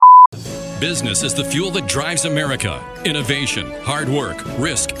Business is the fuel that drives America. Innovation, hard work,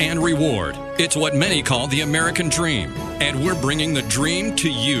 risk, and reward. It's what many call the American dream. And we're bringing the dream to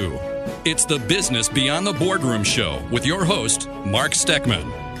you. It's the Business Beyond the Boardroom Show with your host, Mark Steckman.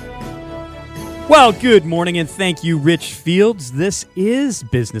 Well, good morning, and thank you, Rich Fields. This is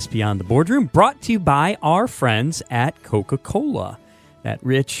Business Beyond the Boardroom, brought to you by our friends at Coca-Cola. That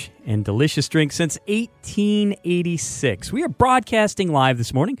rich and delicious drink since 1886. We are broadcasting live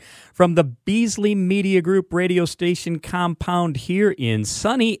this morning from the Beasley Media Group radio station compound here in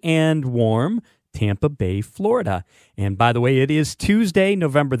sunny and warm Tampa Bay, Florida. And by the way, it is Tuesday,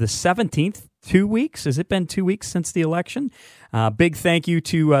 November the 17th. 2 weeks? Has it been 2 weeks since the election? Big thank you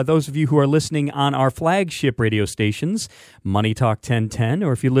to those of you who are listening on our flagship radio stations, Money Talk 1010,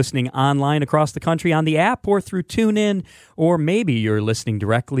 or if you're listening online across the country on the app or through TuneIn, or maybe you're listening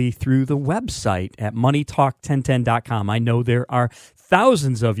directly through the website at moneytalk1010.com. I know there are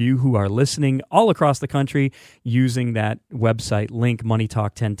thousands of you who are listening all across the country using that website link,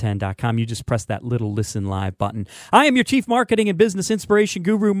 moneytalk1010.com. You just press that little listen live button. I am your chief marketing and business inspiration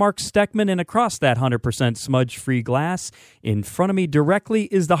guru, Mark Steckman, and across that 100% smudge-free glass in front of me directly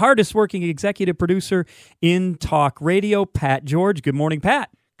is the hardest working executive producer in talk radio, Pat George. Good morning, Pat.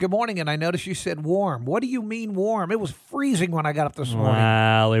 Good morning, and I noticed you said warm. What do you mean warm? It was freezing when I got up this morning.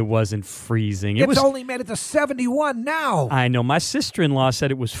 Well, it wasn't freezing. It's only made it to 71 now. I know. My sister-in-law said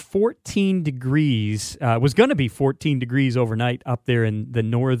it was 14 degrees. It was going to be 14 degrees overnight up there in the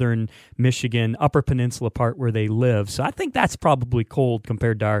northern Michigan, Upper Peninsula part where they live. So I think that's probably cold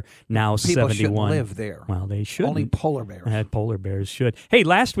compared to our now People 71. People shouldn't live there. Well, they shouldn't. Only polar bears. Polar bears should. Hey,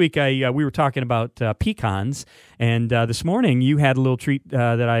 last week we were talking about pecans, and this morning you had a little treat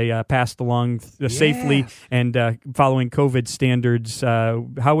that I passed along safely and following COVID standards.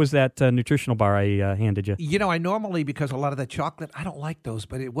 How was that nutritional bar I handed you? You know, I normally, because a lot of that chocolate, I don't like those,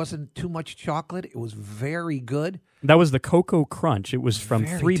 but it wasn't too much chocolate. It was very good. That was the Cocoa Crunch. It was from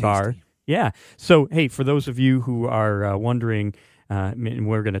Very 3 Bar. tasty. Yeah. So, hey, for those of you who are wondering, and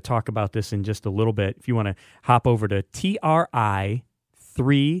we're going to talk about this in just a little bit, if you want to hop over to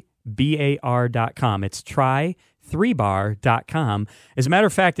tri3bar.com. It's try3bar.com. As a matter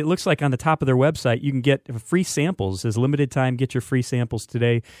of fact, it looks like on the top of their website, you can get free samples. There's limited time. Get your free samples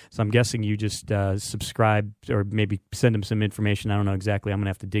today. So I'm guessing you just subscribe or maybe send them some information. I don't know exactly. I'm going to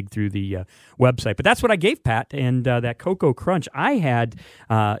have to dig through the website. But that's what I gave Pat. And that Cocoa Crunch I had,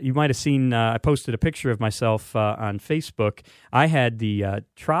 you might have seen, I posted a picture of myself on Facebook. I had the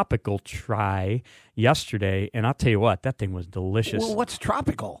Tropical Try yesterday, and I'll tell you what, that thing was delicious. Well, what's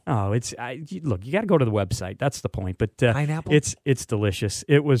tropical? Oh, look, you got to go to the website. That's the point. But Pineapple? It's delicious.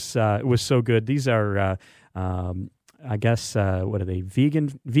 It was so good. These are I guess what are they?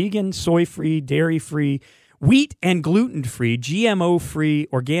 Vegan, soy-free, dairy-free, wheat and gluten-free, GMO-free,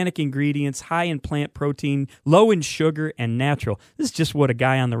 organic ingredients, high in plant protein, low in sugar, and natural. This is just what a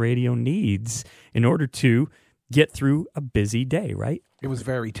guy on the radio needs in order to get through a busy day, right? It was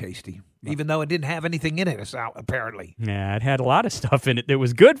very tasty, even though it didn't have anything in it, apparently. Yeah, it had a lot of stuff in it that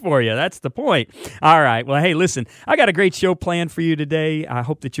was good for you. That's the point. All right. Well, hey, listen, I got a great show planned for you today. I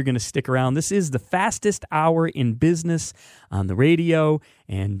hope that you're going to stick around. This is the fastest hour in business on the radio.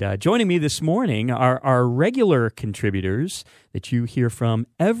 And joining me this morning are our regular contributors that you hear from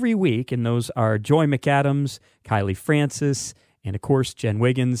every week. And those are Joy McAdams, Kylie Francis, and, of course, Jen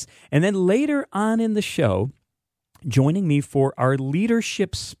Wiggins. And then later on in the show, joining me for our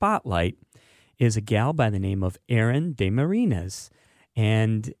leadership spotlight is a gal by the name of Erin De Marinas.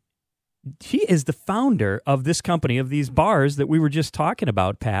 And she is the founder of this company, of these bars that we were just talking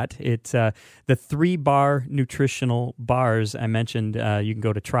about, Pat. It's the 3 Bar nutritional bars. I mentioned you can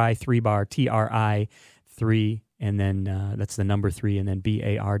go to Tri3Bar, TRI3, and then that's the number 3, and then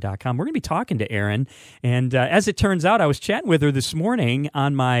BAR.com. We're going to be talking to Erin. And as it turns out, I was chatting with her this morning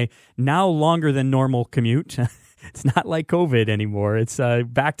on my now longer than normal commute. It's not like COVID anymore. It's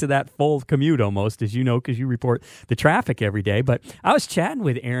back to that full commute almost, as you know, because you report the traffic every day. But I was chatting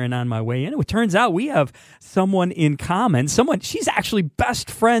with Erin on my way in. It turns out we have someone in common, someone she's actually best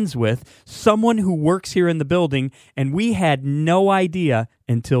friends with, someone who works here in the building, and we had no idea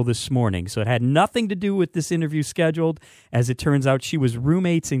until this morning. So it had nothing to do with this interview scheduled. As it turns out, she was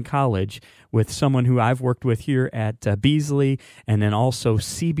roommates in college with someone who I've worked with here at Beasley, and then also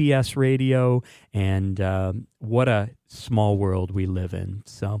CBS Radio, and what a small world we live in.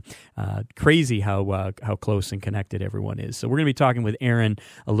 So crazy how close and connected everyone is. So we're going to be talking with Erin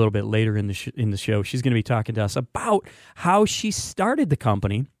a little bit later in the show. She's going to be talking to us about how she started the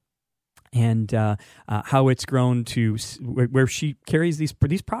company and how it's grown to where she carries these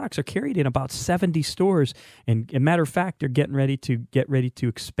products are carried in about 70 stores. And a matter of fact, they're getting ready to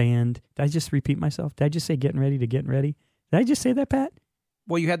expand. Did I just repeat myself? Did I just say getting ready? Did I just say that, Pat?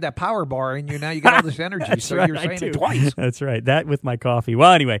 Well, you had that power bar in you. Now you got all this energy, so right, you're saying it twice. That's right. That with my coffee.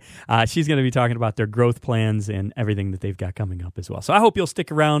 Well, anyway, she's going to be talking about their growth plans and everything that they've got coming up as well. So I hope you'll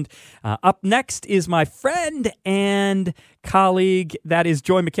stick around. Up next is my friend and colleague. That is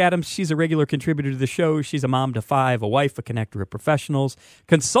Joy McAdams. She's a regular contributor to the show. She's a mom to 5, a wife, a connector of professionals,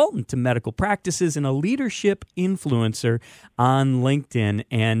 consultant to medical practices, and a leadership influencer on LinkedIn.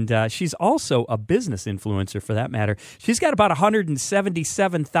 And she's also a business influencer for that matter. She's got about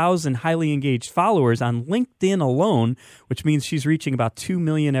 177,000 highly engaged followers on LinkedIn alone, which means she's reaching about 2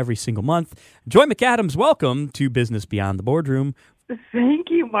 million every single month. Joy McAdams, welcome to Business Beyond the Boardroom. Thank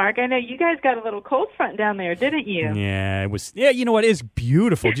you, Mark. I know you guys got a little cold front down there, didn't you? Yeah, it was. Yeah, you know what? It is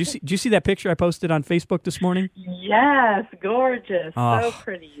beautiful. Did you see that picture I posted on Facebook this morning? Yes, gorgeous. So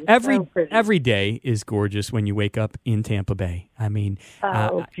pretty. Every day is gorgeous when you wake up in Tampa Bay. I mean,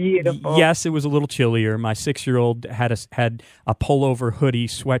 beautiful. Yes, it was a little chillier. My 6-year-old had a pullover hoodie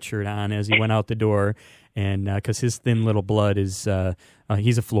sweatshirt on as he went out the door, and because his thin little blood is.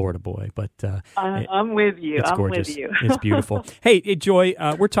 He's a Florida boy, but I'm with you. It's gorgeous. With you. It's beautiful. Hey, Joy,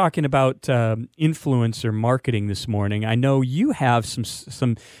 we're talking about influencer marketing this morning. I know you have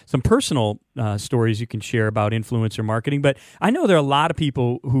some personal stories you can share about influencer marketing, but I know there are a lot of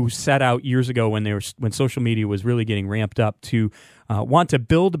people who set out years ago when social media was really getting ramped up to want to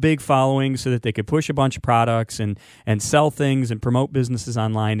build a big following so that they could push a bunch of products and sell things and promote businesses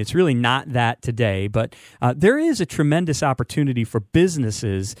online. It's really not that today, but there is a tremendous opportunity for businesses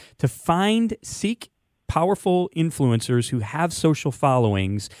to seek powerful influencers who have social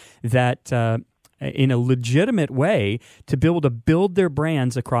followings that in a legitimate way to be able to build their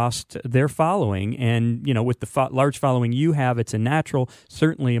brands across their following. And, with the large following you have, it's a natural,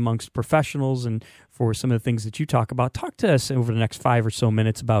 certainly amongst professionals and for some of the things that you talk about. Talk to us over the next 5 or so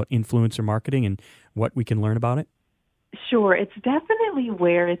minutes about influencer marketing and what we can learn about it. Sure. It's definitely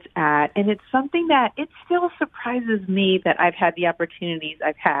where it's at, and it's something that it still surprises me that I've had the opportunities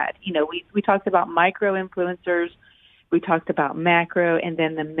I've had. We talked about micro influencers, we talked about macro, and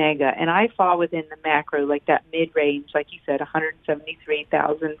then the mega, and I fall within the macro, like that mid-range, like you said,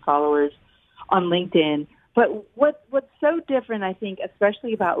 173,000 followers on LinkedIn. But what's so different, I think,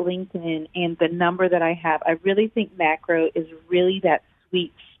 especially about LinkedIn and the number that I have, I really think macro is really that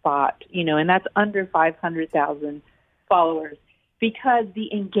sweet spot, and that's under 500,000 followers, because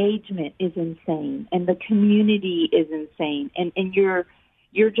the engagement is insane and the community is insane, and you're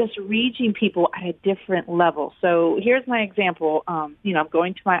just reaching people at a different level. So here's my example. I'm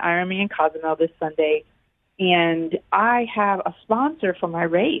going to my Ironman Cozumel this Sunday, and I have a sponsor for my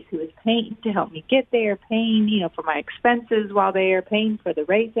race who is paying to help me get there, paying, for my expenses while there, paying for the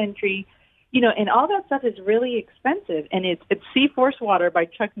race entry. And all that stuff is really expensive. And it's Sea-Force Water by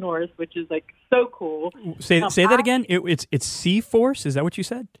Chuck Norris, which is like so cool. Say that again. It's Sea-Force. Is that what you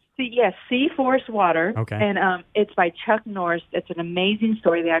said? Yes, Sea-Force Water. Okay. And it's by Chuck Norris. It's an amazing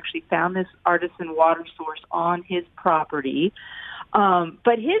story. They actually found this artisan water source on his property.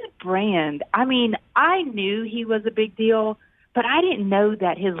 But his brand, I knew he was a big deal, but I didn't know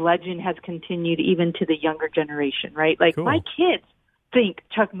that his legend has continued even to the younger generation, right? Like cool. My kids think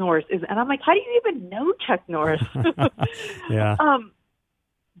Chuck Norris is, and I'm like, how do you even know Chuck Norris? Yeah.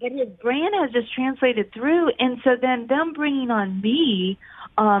 But his brand has just translated through, and so then them bringing on me,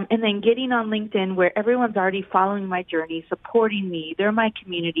 and then getting on LinkedIn where everyone's already following my journey, supporting me, they're my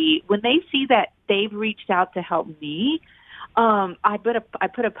community. When they see that they've reached out to help me, I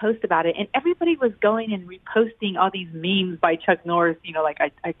put a post about it, and everybody was going and reposting all these memes by Chuck Norris, like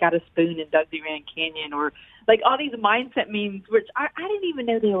I got a spoon in Dusty Rand Canyon, or like all these mindset memes, which I didn't even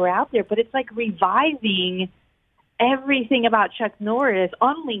know they were out there, but it's like reviving everything about Chuck Norris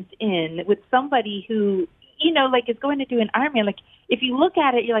on LinkedIn with somebody who, is going to do an Ironman. Like, if you look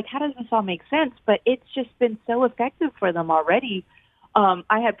at it, you're like, how does this all make sense? But it's just been so effective for them already.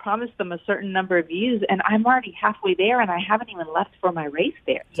 I had promised them a certain number of views, and I'm already halfway there, and I haven't even left for my race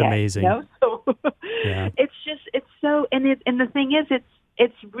there. It's amazing. So yeah. It's so, and the thing is,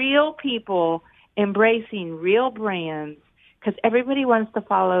 it's real people embracing real brands, because everybody wants to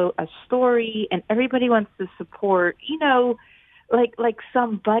follow a story, and everybody wants to support, like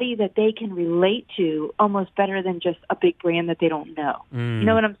somebody that they can relate to almost better than just a big brand that they don't know. You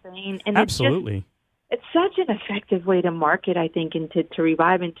know what I'm saying? And absolutely. It's such an effective way to market, I think, and to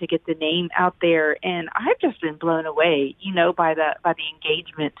revive and to get the name out there. And I've just been blown away, by the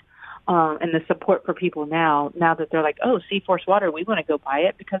engagement and the support for people now that they're like, oh, C-Force Water, we want to go buy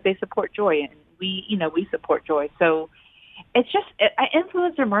it because they support Joy, and we support Joy. So it's just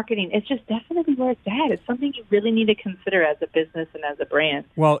influencer marketing. It's just definitely where it's at. It's something you really need to consider as a business and as a brand.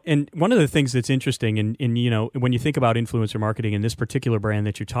 Well, and one of the things that's interesting, and when you think about influencer marketing and this particular brand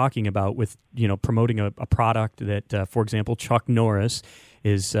that you're talking about, with promoting a product that, for example, Chuck Norris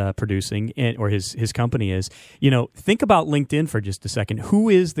is producing, or his company is, think about LinkedIn for just a second. Who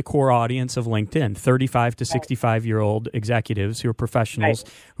is the core audience of LinkedIn? 35 to 65-year-old executives who are professionals,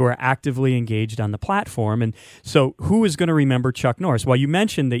 who are actively engaged on the platform. And so who is going to remember Chuck Norris? Well, you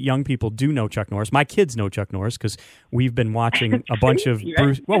mentioned that young people do know Chuck Norris. My kids know Chuck Norris because we've been watching a bunch of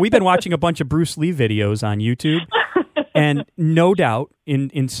we've been watching a bunch of Bruce Lee videos on YouTube. And no doubt,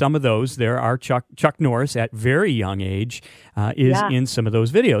 in some of those, there are Chuck Norris at very young age is in some of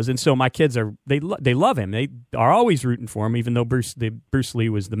those videos, and so my kids they love him. They are always rooting for him, even though Bruce Lee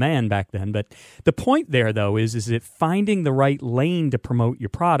was the man back then. But the point there, though, is that finding the right lane to promote your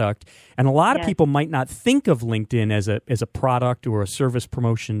product, and a lot of people might not think of LinkedIn as a product or a service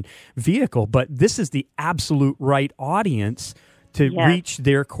promotion vehicle, but this is the absolute right audience to reach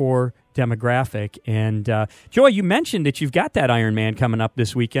their core demographic. And Joy, you mentioned that you've got that Ironman coming up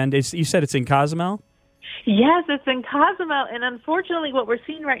this weekend. You said it's in Cozumel? Yes, it's in Cozumel, and unfortunately what we're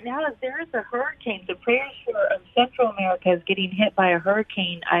seeing right now is there is a hurricane. So prayers for Central America is getting hit by a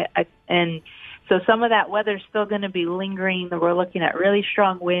hurricane, and so some of that weather is still going to be lingering. We're looking at really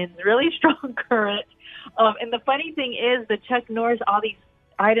strong winds, really strong current. And the funny thing is, the Chuck Norris, all these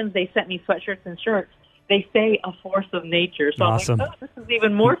items they sent me, sweatshirts and shirts, they say a force of nature. So awesome. I'm like, oh, this is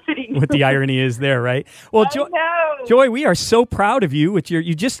even more fitting. What the irony is there, right? Well, Joy, we are so proud of you.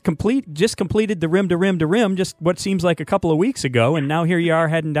 You just completed the rim to rim to rim, just what seems like a couple of weeks ago, and now here you are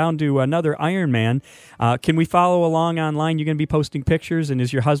heading down to another Ironman. Can we follow along online? You're going to be posting pictures, and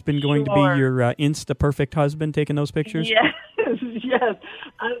is your husband going to be your Insta perfect husband taking those pictures? Yes, yes.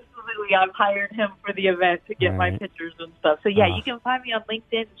 Absolutely. I've hired him for the event to get my pictures and stuff. So you can find me on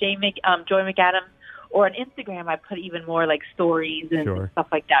LinkedIn, Joy McAdams. Or on Instagram, I put even more like stories and stuff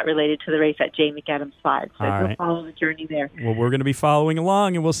like that related to the race at J McAdams 5. So you'll follow the journey there. Well, we're going to be following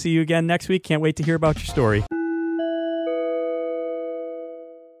along, and we'll see you again next week. Can't wait to hear about your story.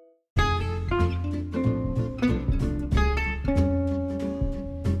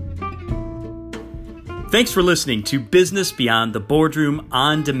 Thanks for listening to Business Beyond the Boardroom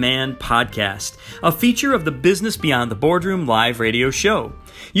On Demand podcast, a feature of the Business Beyond the Boardroom live radio show.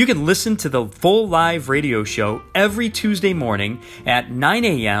 You can listen to the full live radio show every Tuesday morning at 9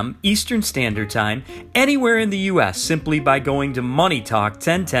 a.m. Eastern Standard Time anywhere in the U.S. simply by going to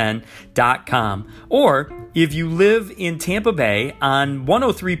moneytalk1010.com. Or if you live in Tampa Bay on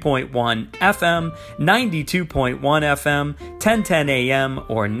 103.1 FM, 92.1 FM, 1010 AM,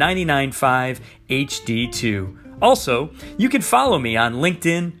 or 99.5 HD2. Also, you can follow me on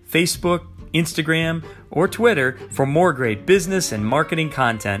LinkedIn, Facebook, Instagram, or Twitter for more great business and marketing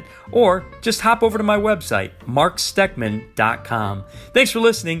content, or just hop over to my website, marksteckman.com. Thanks for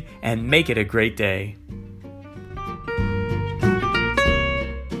listening, and make it a great day.